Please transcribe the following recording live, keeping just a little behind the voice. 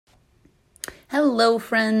Hello,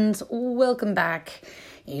 friends. Welcome back.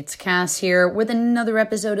 It's Cass here with another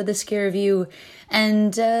episode of The Scare Review.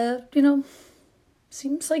 And,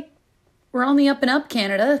 seems like we're on the up and up,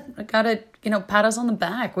 Canada. I gotta, pat us on the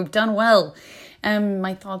back. We've done well.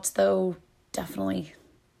 My thoughts, though, definitely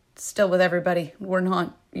still with everybody. We're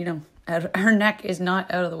not, our neck is not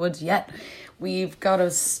out of the woods yet. We've got to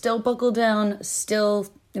still buckle down, still,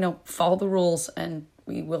 follow the rules, and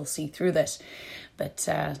we will see through this. But,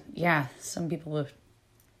 some people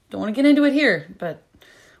don't want to get into it here, but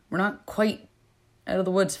we're not quite out of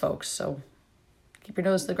the woods, folks, so keep your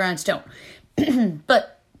nose to the grindstone.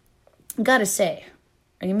 But, gotta say,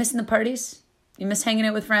 are you missing the parties? You miss hanging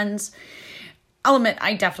out with friends? I'll admit,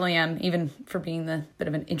 I definitely am, even for being the bit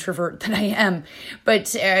of an introvert that I am.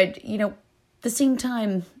 But, at the same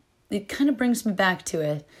time, it kind of brings me back to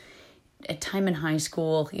a time in high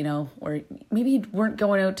school, where maybe you weren't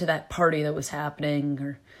going out to that party that was happening,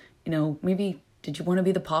 or, maybe did you want to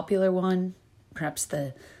be the popular one? Perhaps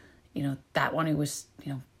that one who was,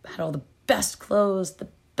 had all the best clothes, the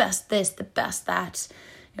best this, the best that,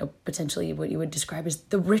 potentially what you would describe as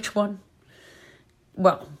the rich one.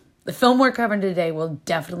 Well, the film we're covering today will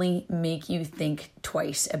definitely make you think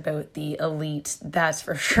twice about the elite, that's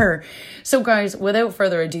for sure. So guys, without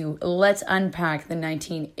further ado, let's unpack the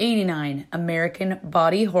 1989 American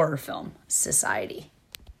body horror film, Society.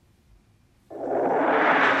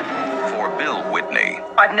 For Bill Whitney,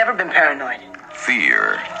 I've never been paranoid.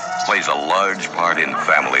 fear plays a large part in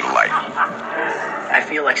family life. I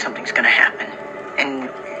feel like something's gonna happen. And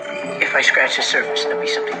if I scratch the surface, there'll be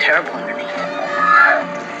something terrible underneath.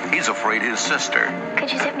 He's afraid his sister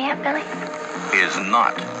Could you zip me up, Billy? is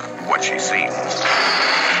not what she seems.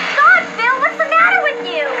 God, Bill, what's the matter with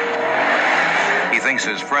you? He thinks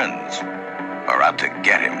his friends are out to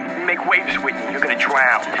get him. Make waves, Whitney. You're gonna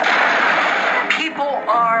drown. People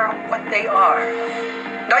are what they are.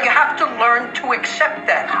 Now you have to learn to accept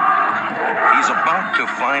that. He's about to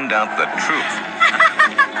find out the truth.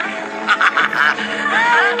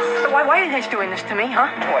 Why are you guys doing this to me, huh?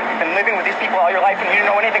 What, you've been living with these people all your life and you didn't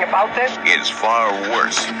know anything about this? Is far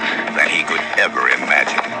worse than he could ever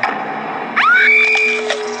imagine.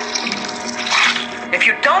 If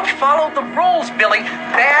you don't follow the rules, Billy,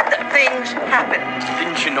 bad things happen.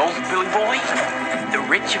 Didn't you know, Billy boy? The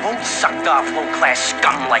rich have only sucked off low-class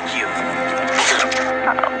scum like you.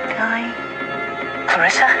 Billy.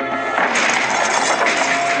 Clarissa?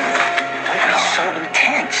 You're so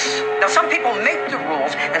intense. Now, some people make the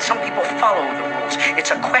rules, and some people follow the rules. It's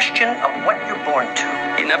a question of what you're born to.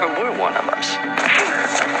 You never were one of us.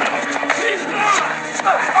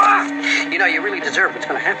 You really deserve what's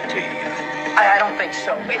going to happen to you. I don't think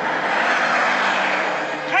so.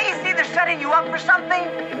 Can't you see they're setting you up for something?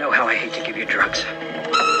 You know how I hate to give you drugs.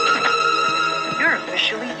 You're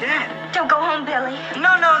officially dead. Don't go home, Billy.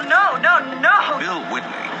 No. Bill Whitney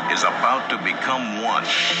is about to become one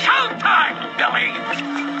Showtime, Billy!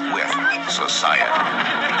 with society.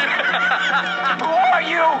 Who are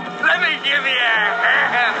you? Let me give you a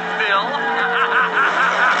hand, Bill.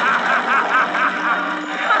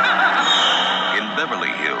 In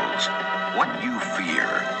Beverly Hills, what you fear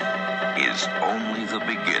is only the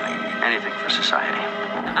beginning. Anything for society.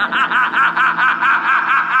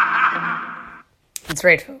 That's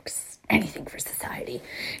right, folks. Anything for society.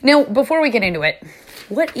 Now, before we get into it,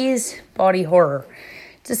 what is body horror?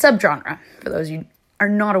 It's a subgenre, for those of you are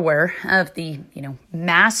not aware of the,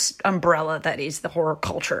 mass umbrella that is the horror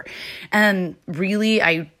culture. And really,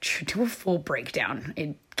 I should do a full breakdown.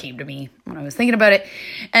 It came to me when I was thinking about it.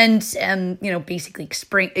 And, basically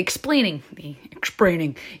explaining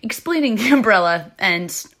the umbrella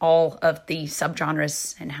and all of the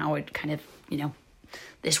subgenres and how it kind of,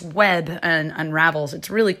 this web and unravels. It's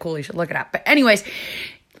really cool. You should look it up. But anyways,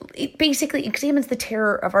 it basically examines the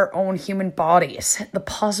terror of our own human bodies, the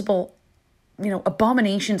possible,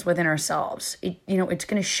 abominations within ourselves. It's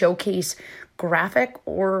going to showcase graphic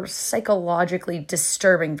or psychologically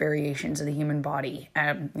disturbing variations of the human body.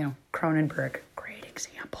 Cronenberg, great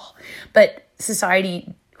example. But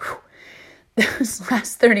Society, those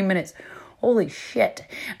last 30 minutes, holy shit.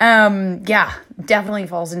 Definitely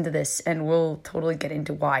falls into this, and we'll totally get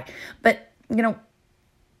into why. But,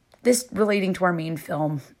 this relating to our main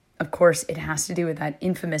film, of course, it has to do with that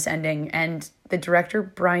infamous ending. And the director,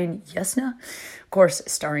 Brian Yuzna, of course,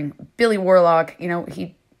 starring Billy Warlock,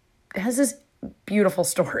 he has this beautiful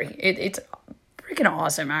story. It's freaking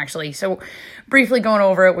awesome, actually. So briefly going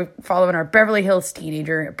over it, we're following our Beverly Hills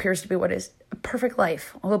teenager. It appears to be what is a perfect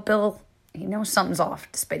life. Although Bill, he knows something's off,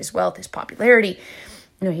 despite his wealth, his popularity.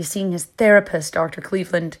 He's seeing his therapist, Dr.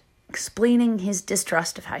 Cleveland, explaining his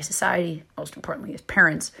distrust of high society, most importantly, his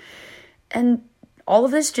parents. And all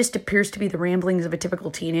of this just appears to be the ramblings of a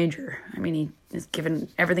typical teenager. I mean, he is given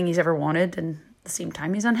everything he's ever wanted, and at the same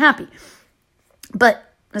time, he's unhappy.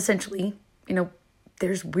 But essentially,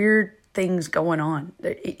 there's weird things going on.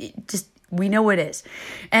 We know it is.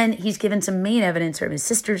 And he's given some main evidence from his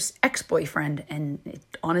sister's ex-boyfriend, and it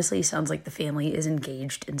honestly sounds like the family is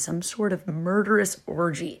engaged in some sort of murderous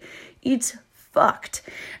orgy. It's fucked.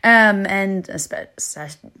 And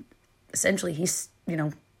essentially, he's,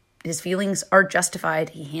 his feelings are justified.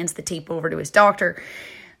 He hands the tape over to his doctor,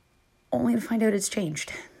 only to find out it's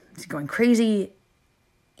changed. He's going crazy.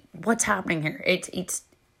 What's happening here? It's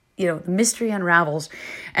the mystery unravels,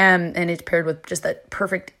 and it's paired with just that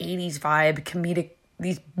perfect 80s vibe,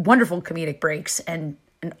 these wonderful comedic breaks, and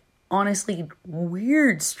honestly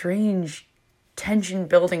weird, strange,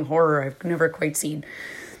 tension-building horror I've never quite seen.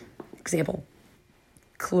 Example,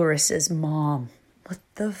 Clarissa's mom. What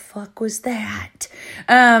the fuck was that?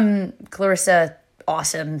 Clarissa,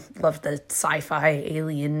 awesome. Loved the sci-fi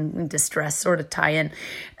alien distress sort of tie-in.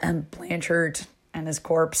 Blanchard and his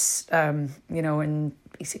corpse, and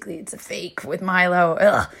basically it's a fake with Milo.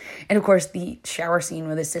 Ugh. And of course the shower scene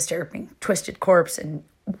with his sister being twisted corpse. And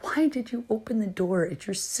why did you open the door? It's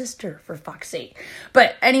your sister, for fuck's sake.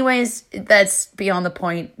 But anyways, that's beyond the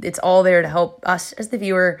point. It's all there to help us as the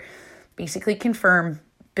viewer basically confirm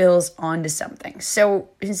Bill's onto something. So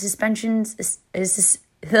his suspicions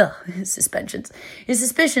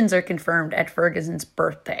are confirmed at Ferguson's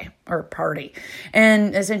birthday or party.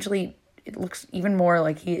 And essentially it looks even more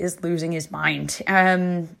like he is losing his mind.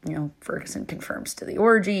 Ferguson confirms to the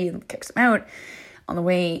orgy and kicks him out. On the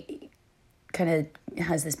way, kind of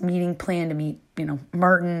has this meeting plan to meet,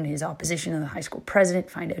 Martin, his opposition to the high school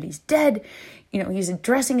president, find out he's dead. He's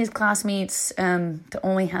addressing his classmates to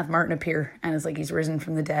only have Martin appear, and it's like he's risen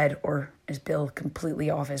from the dead, or is Bill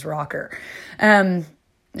completely off his rocker?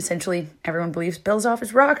 Essentially, everyone believes Bill's off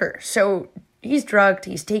his rocker. So he's drugged,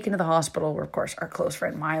 he's taken to the hospital, where, of course, our close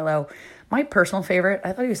friend Milo, my personal favorite,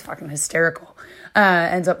 I thought he was fucking hysterical,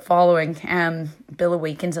 ends up following. Bill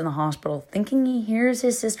awakens in the hospital, thinking he hears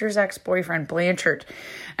his sister's ex-boyfriend, Blanchard.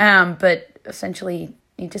 But essentially,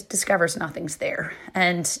 he just discovers nothing's there.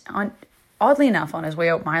 And oddly enough, on his way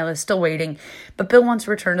out, Milo's still waiting, but Bill wants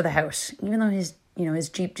to return to the house, even though his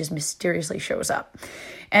Jeep just mysteriously shows up.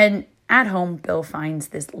 And at home, Bill finds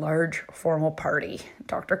this large formal party.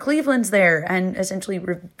 Dr. Cleveland's there and essentially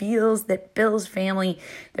reveals that Bill's family,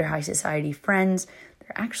 their high society friends,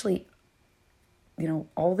 they're actually,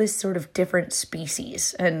 all this sort of different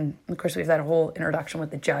species. And of course, we have that whole introduction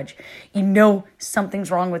with the judge.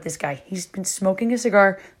 Something's wrong with this guy. He's been smoking a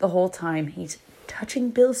cigar the whole time. He's touching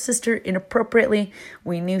Bill's sister inappropriately.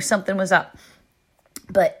 We knew something was up.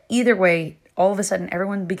 But either way, all of a sudden,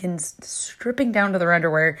 everyone begins stripping down to their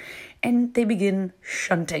underwear, and they begin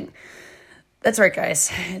shunting. That's right,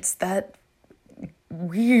 guys. It's that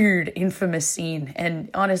weird, infamous scene. And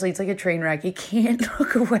honestly, it's like a train wreck. You can't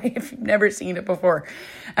look away if you've never seen it before.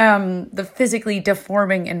 The physically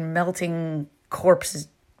deforming and melting corpses'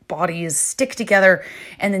 bodies stick together,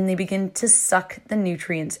 and then they begin to suck the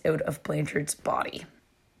nutrients out of Blanchard's body.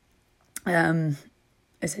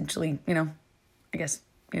 Essentially, I guess,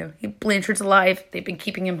 Blanchard's alive. They've been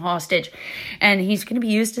keeping him hostage. And he's going to be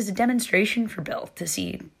used as a demonstration for Bill to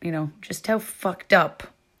see, just how fucked up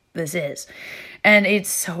this is. And it's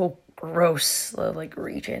so gross, like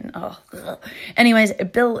region. Oh, ugh. Anyways,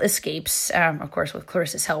 Bill escapes, of course, with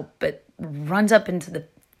Clarissa's help, but runs up into the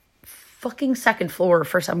fucking second floor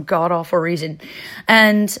for some god-awful reason.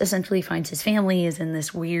 And essentially finds his family is in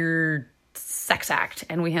this weird sex act.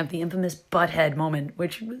 And we have the infamous butthead moment,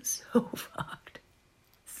 which was so fucked.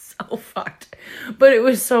 But it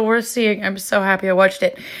was so worth seeing. I'm so happy I watched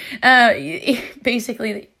it.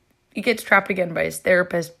 Basically, he gets trapped again by his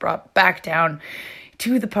therapist, brought back down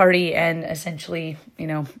to the party, and essentially,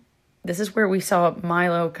 this is where we saw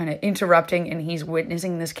Milo kind of interrupting, and he's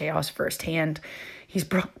witnessing this chaos firsthand. He's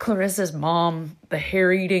brought Clarissa's mom, the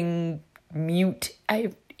hair-eating mute.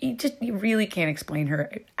 You really can't explain her.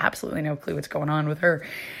 I have absolutely no clue what's going on with her.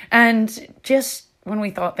 And just when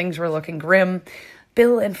we thought things were looking grim,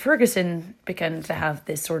 Bill and Ferguson began to have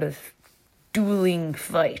this sort of dueling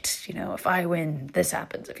fight. If I win, this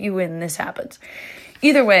happens. If you win, this happens.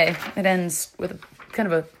 Either way, it ends with kind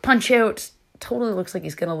of a punch out. Totally looks like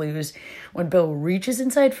he's going to lose when Bill reaches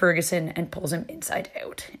inside Ferguson and pulls him inside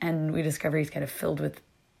out. And we discover he's kind of filled with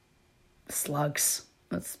slugs.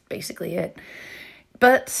 That's basically it.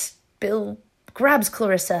 But Bill grabs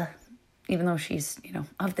Clarissa, even though she's,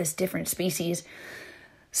 of this different species,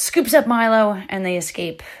 scoops up Milo, and they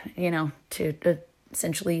escape, to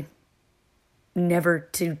essentially never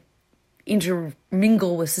to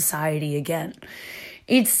intermingle with society again.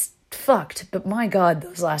 It's fucked, but my God,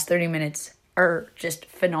 those last 30 minutes are just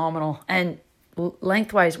phenomenal. And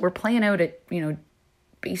lengthwise, we're playing out at,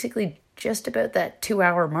 basically just about that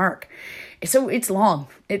 2-hour mark. So it's long.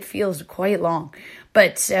 It feels quite long.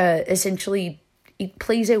 But essentially, it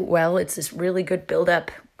plays out well. It's this really good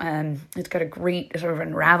build-up. It's got a great sort of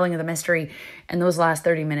unraveling of the mystery. And those last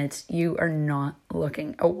 30 minutes, you are not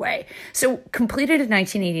looking away. So completed in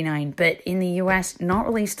 1989, but in the US, not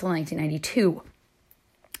released till 1992.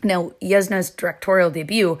 Now, Yasna's directorial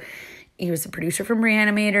debut, he was the producer from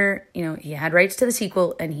Reanimator. He had rights to the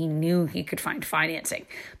sequel and he knew he could find financing,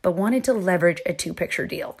 but wanted to leverage a 2-picture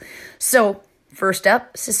deal. So first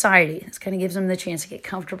up, Society. This kind of gives him the chance to get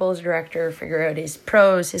comfortable as a director, figure out his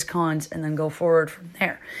pros, his cons, and then go forward from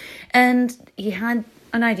there. And he had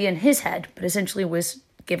an idea in his head, but essentially was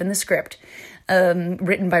given the script,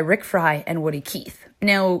 written by Rick Fry and Woody Keith.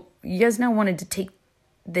 Now, Yasna wanted to take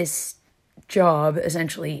this job,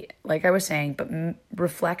 essentially, like I was saying, but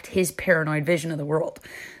reflect his paranoid vision of the world.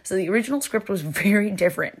 So the original script was very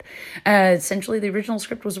different. Essentially, the original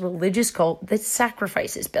script was a religious cult that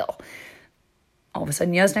sacrifices Bill. All of a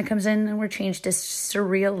sudden, Yasna comes in and we're changed to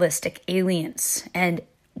surrealistic aliens and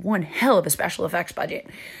one hell of a special effects budget.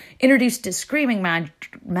 Introduced to Screaming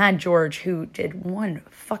Mad George, who did one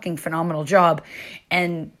fucking phenomenal job.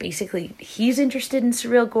 And basically, he's interested in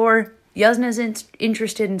surreal gore. Yasna's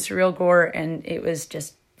interested in surreal gore, and it was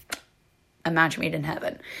just a match made in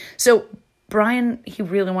heaven. So Brian, he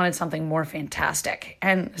really wanted something more fantastic.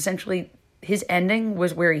 And essentially, his ending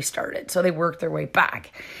was where he started. So they worked their way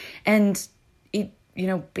back. And it,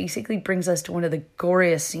 basically brings us to one of the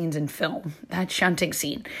goriest scenes in film, that shunting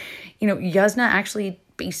scene. Yasna actually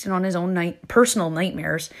based it on his own personal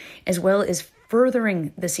nightmares, as well as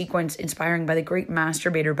furthering the sequence inspiring by The Great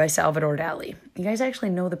Masturbator by Salvador Dali. You guys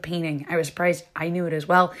actually know the painting. I was surprised I knew it as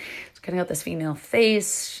well. It's kind of got this female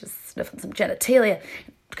face, she's sniffing some genitalia,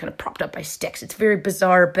 kind of propped up by sticks. It's very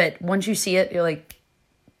bizarre, but once you see it, you're like,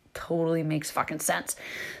 totally makes fucking sense.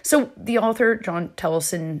 So the author, John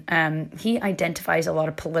Tellison, he identifies a lot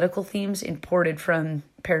of political themes imported from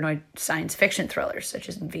paranoid science fiction thrillers, such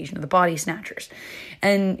as Invasion of the Body Snatchers.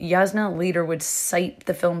 And Yasna later would cite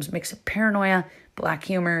the film's mix of paranoia, black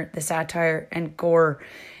humor, the satire, and gore,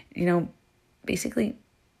 basically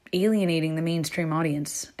alienating the mainstream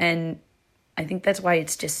audience. And I think that's why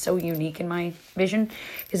it's just so unique in my vision,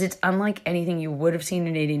 because it's unlike anything you would have seen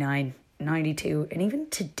in 89, 92, and even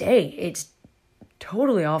today. It's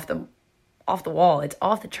totally off the wall. It's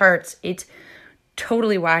off the charts. It's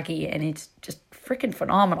totally wacky, and it's just freaking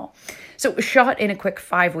phenomenal. So it was shot in a quick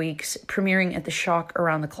 5 weeks, premiering at the Shock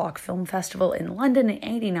Around the Clock Film Festival in London in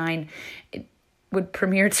 89. It would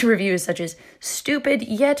premiere to reviews such as stupid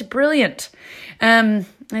yet brilliant. And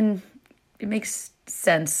it makes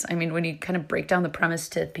sense. I mean, when you kind of break down the premise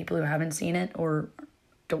to people who haven't seen it or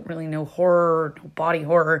don't really know horror, no body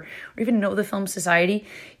horror, or even know the film Society,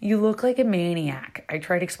 you look like a maniac. I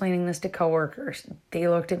tried explaining this to coworkers. They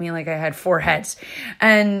looked at me like I had 4 heads.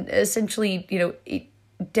 And essentially, it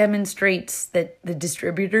demonstrates that the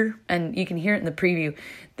distributor, and you can hear it in the preview,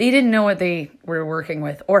 they didn't know what they were working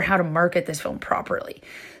with or how to market this film properly.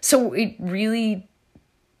 So it really,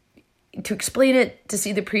 to explain it, to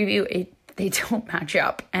see the preview, they don't match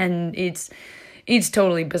up. And it's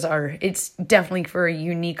totally bizarre. It's definitely for a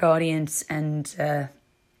unique audience, and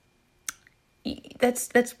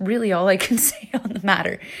that's really all I can say on the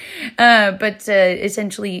matter. But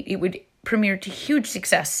essentially, it would premiere to huge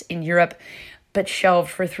success in Europe, but shelved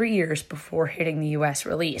for 3 years before hitting the US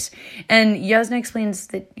release. And Yasna explains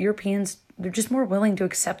that Europeans, they're just more willing to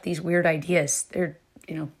accept these weird ideas. They're,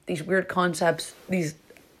 these weird concepts, these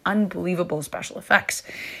unbelievable special effects.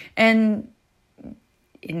 And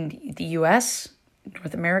in the US,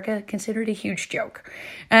 North America, considered a huge joke.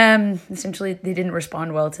 Essentially, they didn't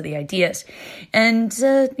respond well to the ideas. And,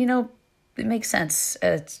 it makes sense.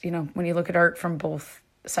 When you look at art from both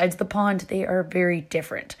sides of the pond, they are very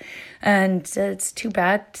different. And it's too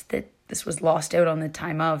bad that this was lost out on the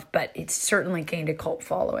time of, but it's certainly gained a cult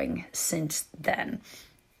following since then.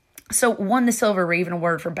 So won the Silver Raven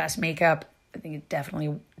Award for Best Makeup. I think it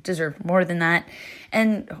definitely deserved more than that.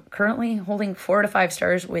 And currently holding 4 out of 5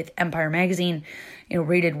 stars with Empire Magazine,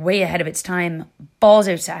 rated way ahead of its time. Balls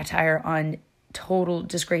out satire on total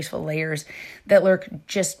disgraceful layers that lurk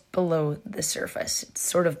just below the surface. It's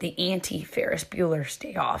sort of the anti-Ferris Bueller's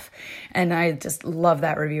Day Off. And I just love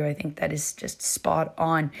that review. I think that is just spot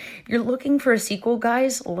on. You're looking for a sequel,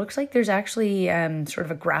 guys. It looks like there's actually sort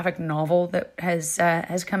of a graphic novel that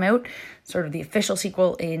has come out, sort of the official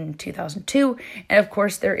sequel in 2002. And of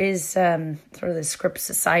course, there is sort of the Script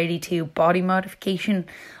Society 2 body modification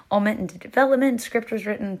all meant into development. Script was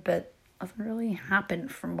written, but nothing really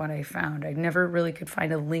happened from what I found. I never really could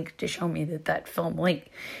find a link to show me that film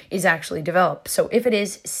link is actually developed. So if it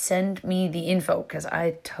is, send me the info because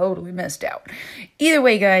I totally missed out. Either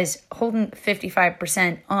way, guys, holding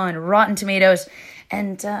 55% on Rotten Tomatoes.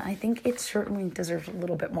 And I think it certainly deserves a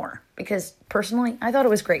little bit more because personally, I thought it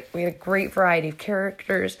was great. We had a great variety of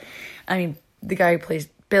characters. I mean, the guy who plays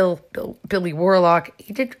Billy Warlock,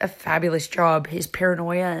 he did a fabulous job. His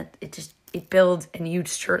paranoia, it builds, and you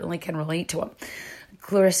certainly can relate to him.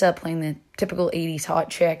 Clarissa, playing the typical 80s hot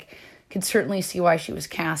chick, could certainly see why she was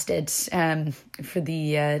casted. For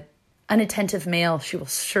the unattentive male, she will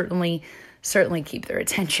certainly keep their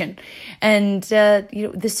attention. And,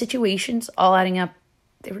 the situations all adding up,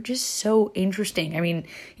 they were just so interesting. I mean,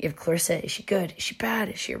 you have Clarissa, is she good? Is she bad?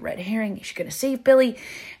 Is she a red herring? Is she going to save Billy?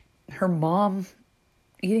 Her mom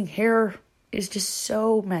eating hair is just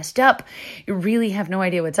so messed up. You really have no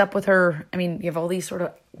idea what's up with her. I mean, you have all these sort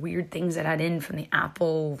of weird things that add in from the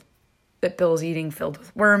apple that Bill's eating filled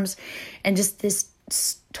with worms, and just this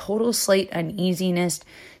total slight uneasiness,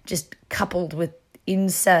 just coupled with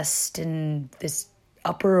incest and this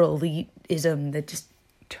upper elitism that just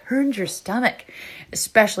turns your stomach,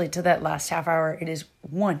 especially to that last half hour. It is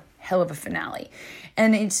one hell of a finale.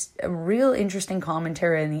 And it's a real interesting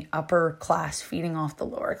commentary on the upper class feeding off the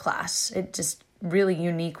lower class. It just really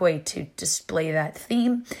unique way to display that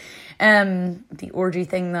theme. The orgy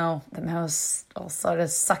thing though, the mouse all sort of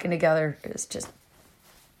sucking together, is just,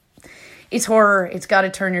 it's horror. It's got to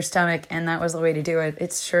turn your stomach, and that was the way to do it.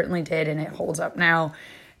 It certainly did, and it holds up now.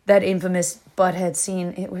 That infamous butthead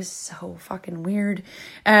scene, it was so fucking weird.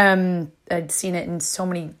 I'd seen it in so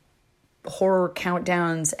many horror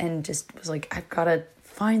countdowns and just was like, I've got to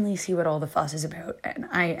finally see what all the fuss is about, and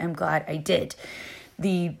I am glad I did.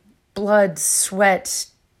 The blood, sweat,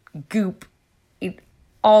 goop, it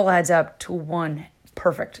all adds up to one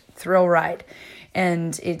perfect thrill ride.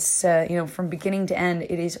 And it's, from beginning to end,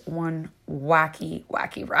 it is one wacky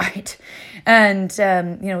ride. And,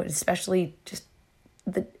 especially just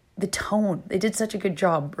the tone. They did such a good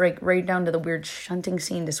job, right down to the weird shunting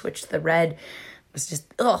scene to switch to the red. It was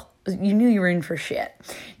just, you knew you were in for shit.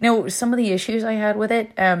 Now, some of the issues I had with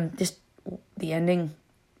it, just the ending,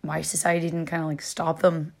 why society didn't kind of stop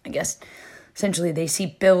them. I guess essentially they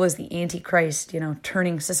see Bill as the Antichrist,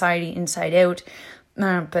 turning society inside out.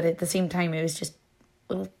 But at the same time, it was just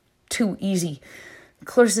a little too easy.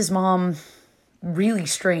 Clarissa's mom, really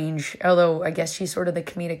strange, although I guess she's sort of the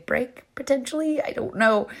comedic break, potentially. I don't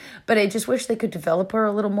know. But I just wish they could develop her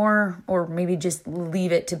a little more, or maybe just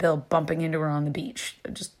leave it to Bill bumping into her on the beach.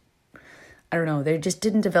 I don't know. They just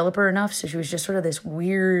didn't develop her enough, so she was just sort of this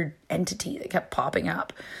weird entity that kept popping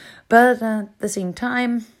up. But at the same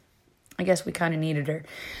time, I guess we kind of needed her.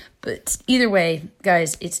 But either way,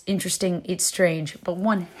 guys, it's interesting, it's strange, but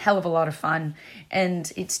one hell of a lot of fun.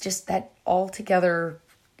 And it's just that altogether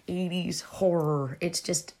 80s horror. It's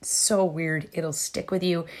just so weird. It'll stick with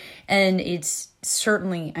you. And it's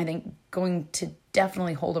certainly, I think, going to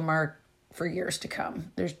definitely hold a mark for years to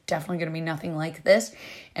come. There's definitely going to be nothing like this.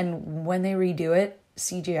 And when they redo it,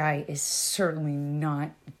 CGI is certainly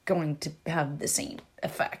not going to have the same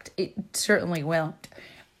effect. It certainly won't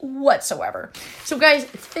whatsoever. So guys,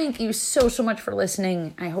 thank you so much for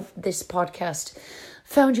listening. I hope this podcast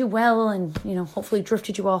found you well and, hopefully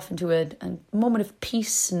drifted you off into a moment of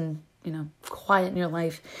peace and, quiet in your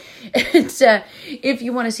life. And if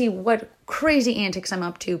you want to see what crazy antics I'm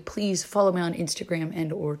up to, please follow me on Instagram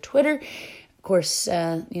and or Twitter. Of course,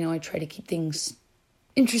 I try to keep things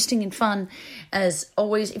interesting and fun. As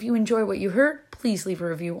always, if you enjoy what you heard, please leave a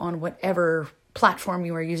review on whatever platform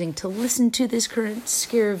you are using to listen to this current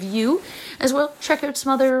scare review. As well, check out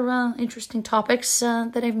some other interesting topics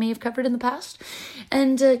that I may have covered in the past.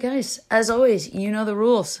 And guys, as always, you know the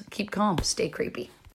rules. Keep calm, stay creepy.